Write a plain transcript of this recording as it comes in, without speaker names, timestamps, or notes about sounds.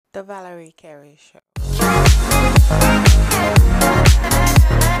The Valerie Carey Show.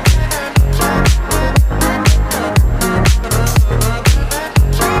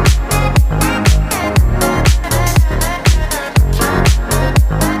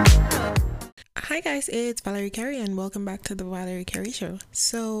 Hi guys, it's Valerie Carey and welcome back to the Valerie Carey Show.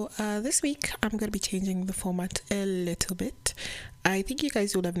 So this week I'm going to be changing the format a little bit. I think you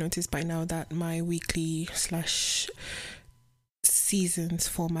guys would have noticed by now that my weekly slash seasons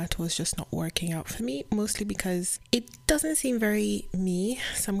format was just not working out for me, mostly because it doesn't seem very me.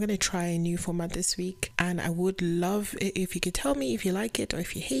 So I'm going to try a new format this week, and I would love it if you could tell me if you like it or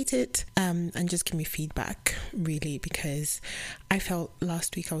if you hate it, and just give me feedback, really, because I felt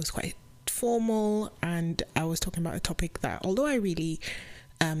last week I was quite formal and I was talking about a topic that, although it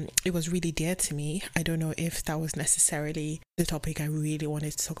was really dear to me, I don't know if that was necessarily the topic I really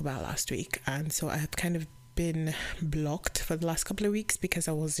wanted to talk about last week. And so I have kind of been blocked for the last couple of weeks because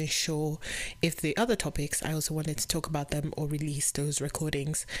I wasn't sure if the other topics I also wanted to talk about them or release those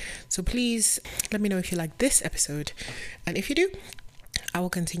recordings. So please let me know if you like this episode, and if you do, I will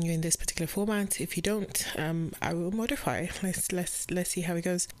continue in this particular format. If you don't, I will modify. Let's see how it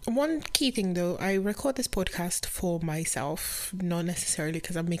goes. One key thing though, I record this podcast for myself, not necessarily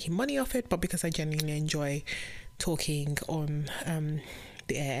because I'm making money off it, but because I genuinely enjoy talking on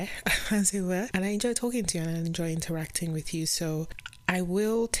the air, as it were, and I enjoy talking to you and I enjoy interacting with you. So I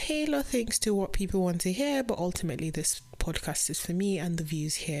will tailor things to what people want to hear, but ultimately this podcast is for me, and the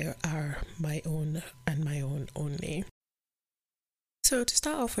views here are my own and my own only. So to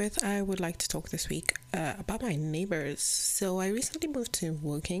start off with, I would like to talk this week about my neighbours. So I recently moved to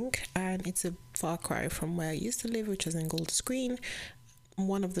Woking, and it's a far cry from where I used to live, which is in Golders Green.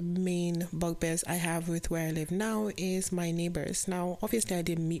 One of the main bugbears I have with where I live now is my neighbours. Now, obviously, I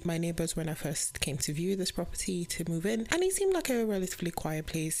didn't meet my neighbours when I first came to view this property to move in, and it seemed like a relatively quiet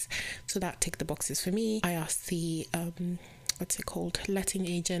place, so that ticked the boxes for me. I asked the letting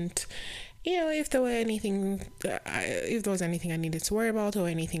agent, if there was anything I needed to worry about or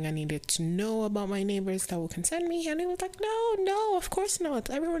anything I needed to know about my neighbors that would concern me, and he was like, no, of course not,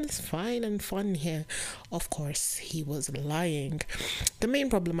 everyone is fine and fun here. Of course, he was lying. The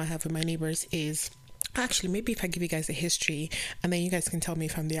main problem I have with my neighbors is, actually, maybe if I give you guys a history and then you guys can tell me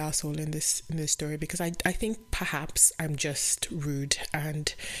if I'm the asshole in this story, because I think perhaps I'm just rude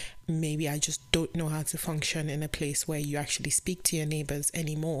and maybe I just don't know how to function in a place where you actually speak to your neighbors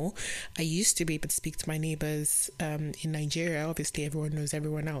anymore. I used to be able to speak to my neighbors in Nigeria. Obviously, everyone knows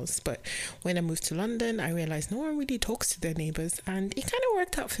everyone else. But when I moved to London, I realized no one really talks to their neighbors. And it kind of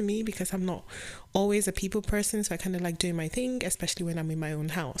worked out for me because I'm not always a people person. So I kind of like doing my thing, especially when I'm in my own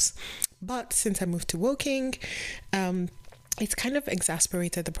house. But since I moved to Woking, it's kind of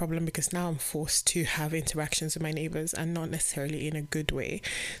exasperated the problem because now I'm forced to have interactions with my neighbors, and not necessarily in a good way.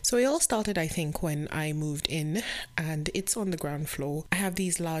 So it all started, I think, when I moved in, and it's on the ground floor. I have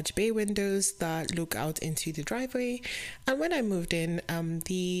these large bay windows that look out into the driveway, and when I moved in,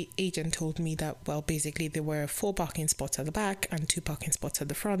 the agent told me that, well, basically there were 4 parking spots at the back and 2 parking spots at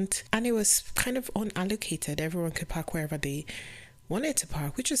the front, and it was kind of unallocated. Everyone could park wherever they wanted to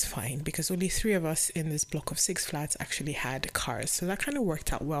park, which is fine because only 3 of us in this block of 6 flats actually had cars, so that kind of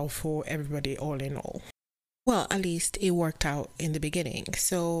worked out well for everybody, all in all. Well, at least it worked out in the beginning.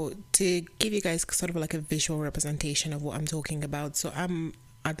 So to give you guys sort of like a visual representation of what I'm talking about, so I'm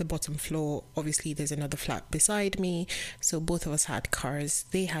at the bottom floor. Obviously there's another flat beside me, so both of us had cars.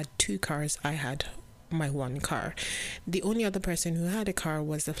 They had 2 cars, I had my 1 car. The only other person who had a car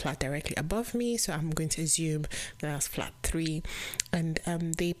was the flat directly above me, so I'm going to assume that's flat 3, and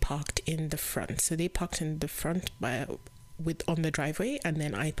they parked in the front. So they parked in the front on the driveway, and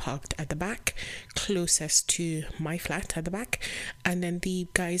then I parked at the back closest to my flat at the back, and then the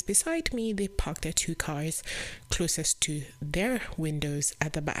guys beside me, they parked their 2 cars closest to their windows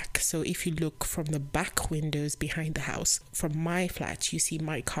at the back. So if you look from the back windows behind the house from my flat, you see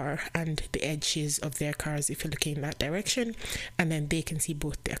my car and the edges of their cars if you're looking in that direction, and then they can see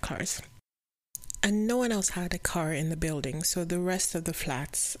both their cars. And no one else had a car in the building, so the rest of the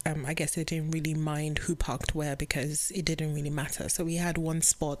flats, I guess they didn't really mind who parked where because it didn't really matter. So we had 1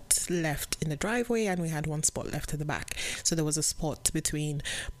 spot left in the driveway and we had 1 spot left at the back. So there was a spot between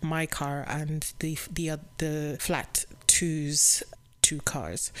my car and the flat 2's 2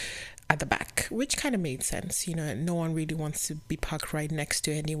 cars at the back, which kind of made sense. No one really wants to be parked right next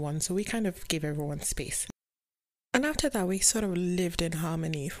to anyone, so we kind of gave everyone space. And after that, we sort of lived in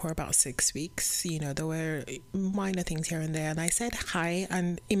harmony for about 6 weeks. There were minor things here and there. And I said hi.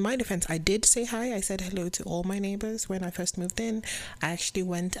 And in my defense, I did say hi. I said hello to all my neighbors when I first moved in. I actually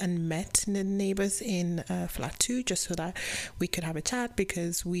went and met the neighbors in flat 2 just so that we could have a chat,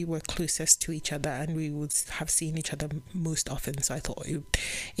 because we were closest to each other and we would have seen each other most often. So I thought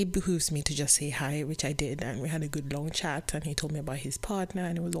it behooves me to just say hi, which I did. And we had a good long chat. And he told me about his partner,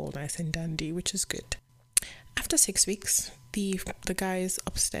 and it was all nice and dandy, which is good. After 6 weeks, the guys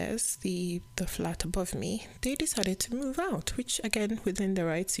upstairs, the flat above me, they decided to move out, which again, within their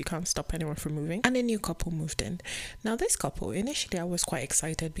rights, you can't stop anyone from moving. And a new couple moved in. Now, this couple, initially I was quite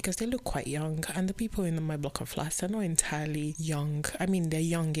excited because they look quite young, and the people in my block of flats are not entirely young. I mean, they're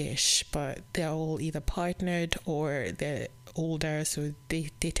youngish, but they're all either partnered or they're older, so they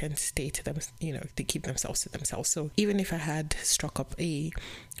tend to stay to them, they keep themselves to themselves. So even if I had struck up a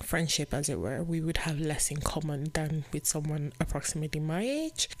friendship, as it were, we would have less in common than with someone approximately my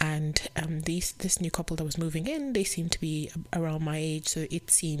age. And this new couple that was moving in, they seemed to be around my age, so it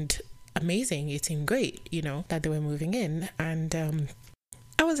seemed amazing, it seemed great, that they were moving in. And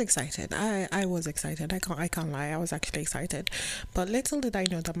I was excited. I was excited. I can't lie. I was actually excited. But little did I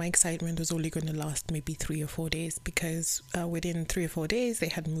know that my excitement was only going to last maybe 3 or 4 days, because within 3 or 4 days they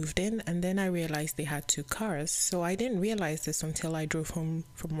had moved in, and then I realized they had 2 cars. So I didn't realize this until I drove home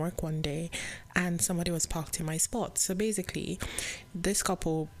from work one day and somebody was parked in my spot. So basically, this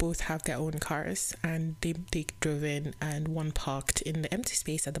couple both have their own cars, and they drove in, and one parked in the empty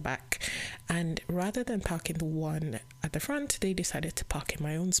space at the back. And rather than parking the one at the front, they decided to park in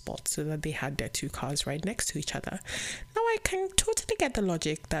my own spot, so that they had their 2 cars right next to each other. Now, I can totally get the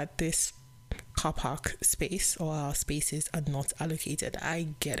logic that this car park space or our spaces are not allocated. I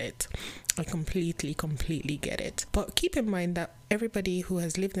get it. I completely get it. But keep in mind that everybody who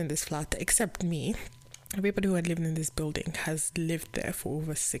has lived in this flat, except me, everybody who had lived in this building has lived there for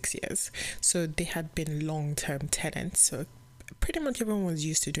over 6 years. So they had been long-term tenants. So pretty much everyone was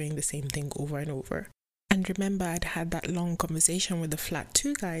used to doing the same thing over and over. And remember, I'd had that long conversation with the flat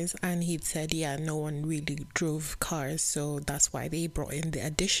 2 guys, and he'd said, yeah, no one really drove cars, so that's why they brought in the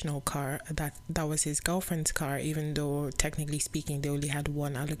additional car. That was his girlfriend's car, even though technically speaking they only had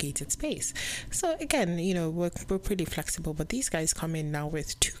one allocated space. So again, we're pretty flexible, but these guys come in now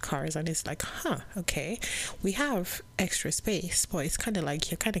with 2 cars, and it's like, okay, we have extra space, but it's kind of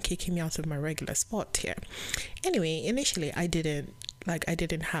like you're kind of kicking me out of my regular spot here. Anyway, initially I didn't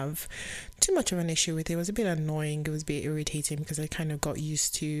have too much of an issue with it. It was a bit annoying, it was a bit irritating, because I kind of got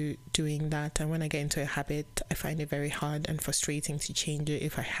used to doing that, and when I get into a habit, I find it very hard and frustrating to change it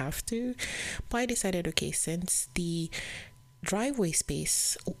if I have to. But I decided, okay, since the driveway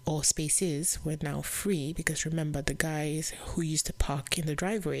space or spaces were now free, because remember, the guys who used to park in the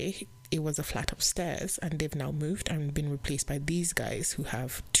driveway, it was a flat upstairs, and they've now moved and been replaced by these guys who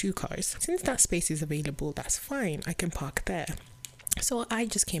have 2 cars. Since that space is available, that's fine, I can park there. So I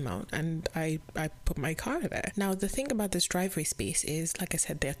just came out and I put my car there. Now, the thing about this driveway space is, like I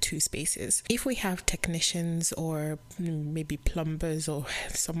said, there are 2 spaces. If we have technicians or maybe plumbers or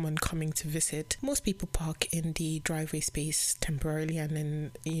someone coming to visit, most people park in the driveway space temporarily, and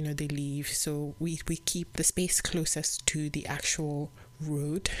then, they leave. So we keep the space closest to the actual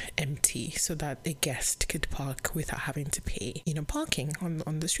road empty, so that a guest could park without having to pay, parking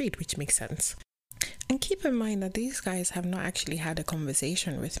on the street, which makes sense. And keep in mind that these guys have not actually had a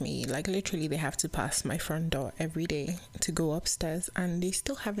conversation with me. Like, literally, they have to pass my front door every day to go upstairs, and they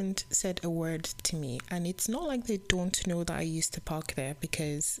still haven't said a word to me. And it's not like they don't know that I used to park there,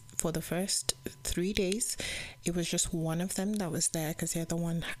 because for the first 3 days, it was just one of them that was there, because the other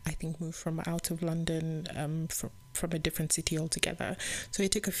one, I think, moved from out of London, from a different city altogether. So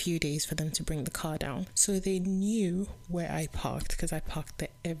it took a few days for them to bring the car down. So they knew where I parked, because I parked there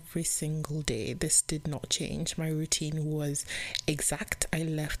every single day. This did not change. My routine was exact. I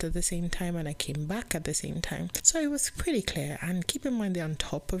left at the same time and I came back at the same time. So it was pretty clear. And keep in mind, they're on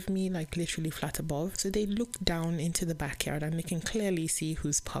top of me, like literally flat above. So they look down into the backyard and they can clearly see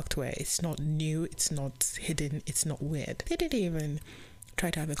who's parked where. It's not new, it's not hidden, it's not weird. They didn't even try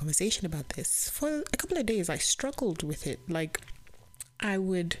to have a conversation about this. For a couple of days I struggled with it. Like, I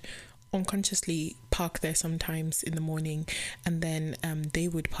would unconsciously park there sometimes in the morning, and then they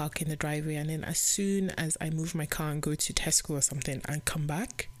would park in the driveway, and then as soon as I move my car and go to Tesco or something, I come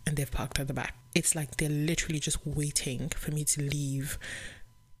back and they've parked at the back. It's like they're literally just waiting for me to leave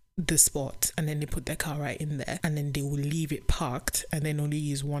the spot, and then they put their car right in there, and then they will leave it parked and then only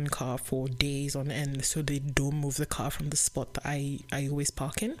use one car for days on end, so they don't move the car from the spot that I always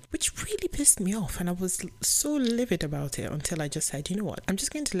park in, which really pissed me off. And I was so livid about it until I just said, you know what, I'm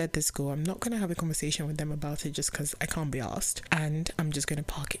just going to let this go. I'm not going to have a conversation with them about it just because I can't be asked, and I'm just going to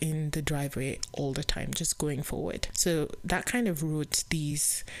park in the driveway all the time just going forward. So that kind of wrote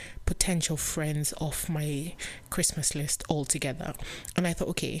these potential friends off my Christmas list altogether, and I thought,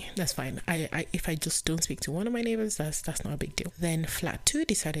 okay, that's fine. I if I just don't speak to one of my neighbors, that's not a big deal. Then flat 2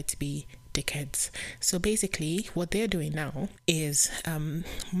 decided to be dickheads. So basically what they're doing now is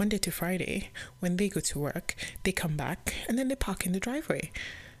Monday to Friday, when they go to work, they come back and then they park in the driveway.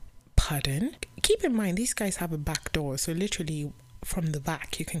 Pardon? Keep in mind, these guys have a back door, so literally from the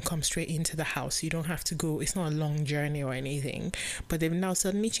back you can come straight into the house. You don't have to go, it's not a long journey or anything. But they've now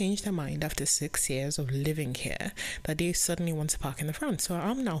suddenly changed their mind after 6 years of living here, that they suddenly want to park in the front. So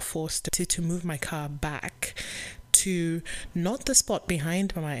I'm now forced to move my car back to not the spot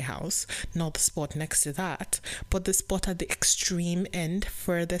behind my house, not the spot next to that, but the spot at the extreme end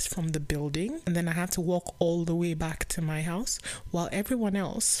furthest from the building. And then I have to walk all the way back to my house, while everyone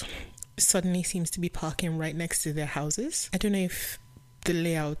else suddenly seems to be parking right next to their houses. I don't know if the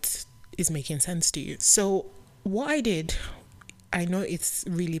layout is making sense to you. So what I did, I know it's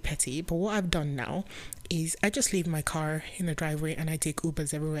really petty, but what I've done now is I just leave my car in the driveway and I take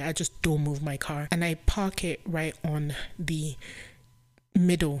Ubers everywhere. I just don't move my car, and I park it right on the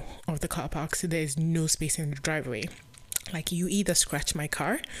middle of the car park, so there's no space in the driveway. Like, you either scratch my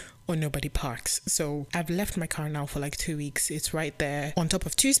car or nobody parks. So I've left my car now for like 2 weeks. It's right there on top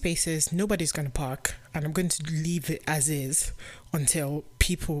of 2 spaces. Nobody's gonna park, and I'm going to leave it as is until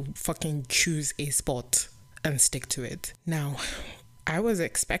people fucking choose a spot and stick to it. Now, I was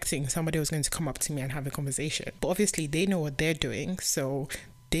expecting somebody was going to come up to me and have a conversation, but obviously they know what they're doing, so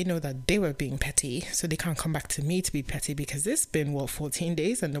they know that they were being petty, so they can't come back to me to be petty, because it's been 14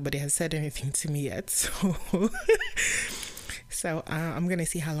 days and nobody has said anything to me yet. So I'm gonna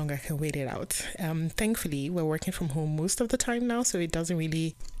see how long I can wait it out. Thankfully we're working from home most of the time now, so it doesn't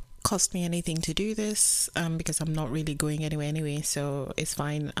really cost me anything to do this, because I'm not really going anywhere anyway, so it's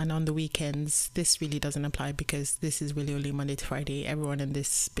fine. And on the weekends this really doesn't apply, because this is really only Monday to Friday. Everyone in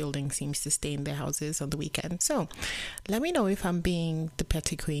this building seems to stay in their houses on the weekend. So let me know if I'm being the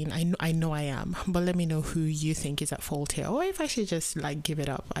petty queen. I know I am, but let me know who you think is at fault here, or if I should just like give it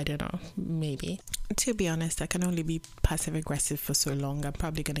up. I don't know, maybe. To be honest, I can only be passive aggressive for so long. I'm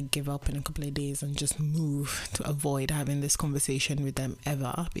probably gonna give up in a couple of days and just move to avoid having this conversation with them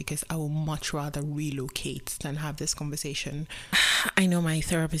ever, because I will much rather relocate than have this conversation. I know my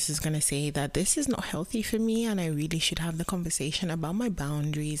therapist is gonna say that this is not healthy for me, and I really should have the conversation about my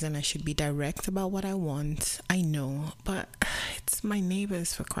boundaries, and I should be direct about what I want. I know, but it's my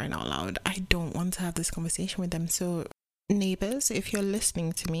neighbors, for crying out loud. I don't want to have this conversation with them. So neighbors, if you're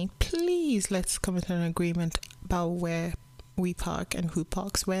listening to me, please let's come to an agreement about where we park and who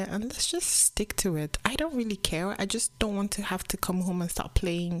parks where, and let's just stick to it. I don't really care. I just don't want to have to come home and start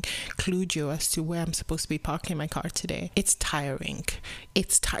playing Cluedo as to where I'm supposed to be parking my car today. It's tiring. In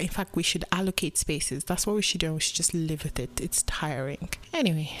fact, we should allocate spaces. That's what we should do. We should just live with it. It's tiring.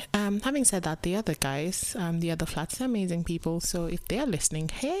 Anyway, having said that, the other guys, the other flats are amazing people. So if they're listening,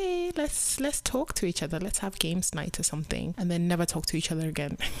 hey, let's talk to each other. Let's have games night or something, and then never talk to each other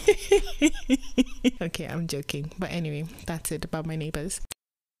again. Okay, I'm joking. But anyway, that's it about my neighbors.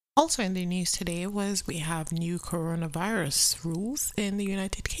 Also in the news today was we have new coronavirus rules in the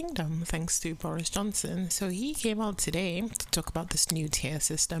United Kingdom, thanks to Boris Johnson. So he came out today to talk about this new tier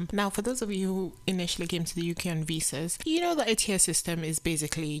system. Now, for those of you who initially came to the UK on visas, you know that a tier system is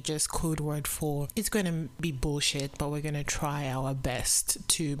basically just code word for it's going to be bullshit, but we're going to try our best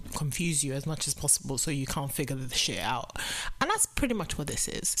to confuse you as much as possible so you can't figure the shit out. And that's pretty much what this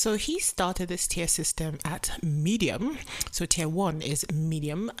is. So he started this tier system at medium. So tier 1 is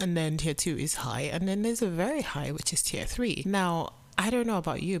medium, and then tier 2 is high, and then there's a very high, which is tier 3. Now, I don't know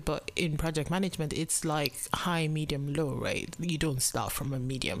about you, but in project management, it's like high, medium, low, right? You don't start from a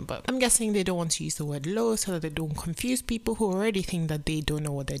medium, but I'm guessing they don't want to use the word low so that they don't confuse people who already think that they don't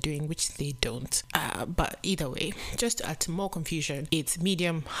know what they're doing, which they don't. But either way, just to add to more confusion, it's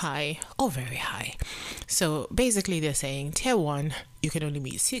medium, high, or very high. So basically they're saying tier 1, you can only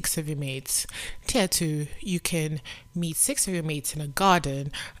meet 6 of your mates. Tier 2, you can meet 6 of your mates in a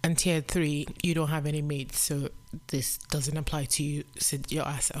garden. And tier 3, you don't have any mates, so this doesn't apply to you. Sit your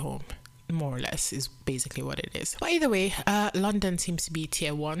ass at home, more or less, is basically what it is. But either way, London seems to be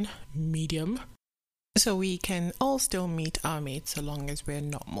tier 1, medium. So we can all still meet our mates so long as we're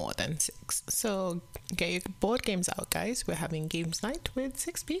not more than 6. So get your board games out, guys. We're having games night with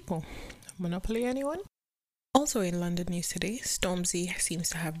 6 people. Monopoly, anyone? Also in London news today, Stormzy seems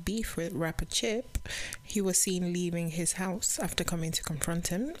to have beef with rapper Chip. He was seen leaving his house after coming to confront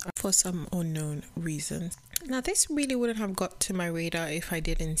him for some unknown reasons. Now, this really wouldn't have got to my radar if I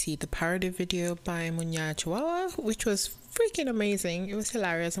didn't see the parody video by Munya Chihuahua, which was freaking amazing. It was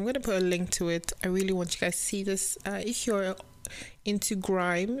hilarious. I'm going to put a link to it. I really want you guys to see this. If you're into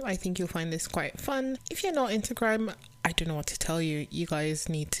grime, I think you'll find this quite fun. If you're not into grime, I don't know what to tell you. You guys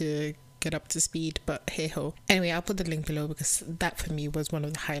need to get up to speed, but hey ho. Anyway, I'll put the link below because that for me was one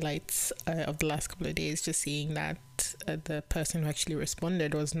of the highlights of the last couple of days, just seeing that the person who actually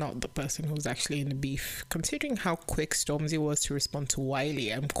responded was not the person who was actually in the beef. Considering how quick Stormzy was to respond to Wiley,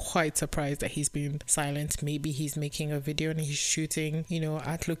 I'm quite surprised that he's been silent. Maybe he's making a video and he's shooting,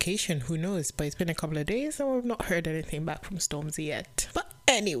 at location, who knows, but it's been a couple of days and we've not heard anything back from Stormzy yet. But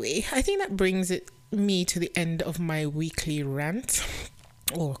anyway, I think that brings me to the end of my weekly rant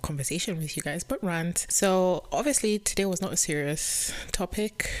or conversation with you guys, but rant. So obviously today was not a serious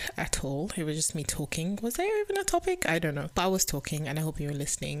topic at all. It was just me talking. Was there even a topic? I don't know, but I was talking and I hope you were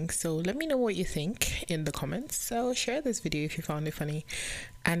listening. So let me know what you think in the comments. So share this video if you found it funny,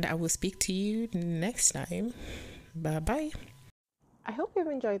 and I will speak to you next time. Bye bye. I hope you've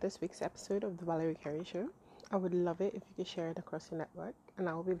enjoyed this week's episode of the Valerie Carey Show. I would love it if you could share it across your network, and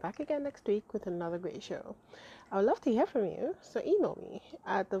I will be back again next week with another great show. I would love to hear from you, so email me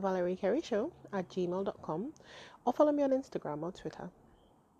at thevaleriecarryshow@gmail.com or follow me on Instagram or Twitter.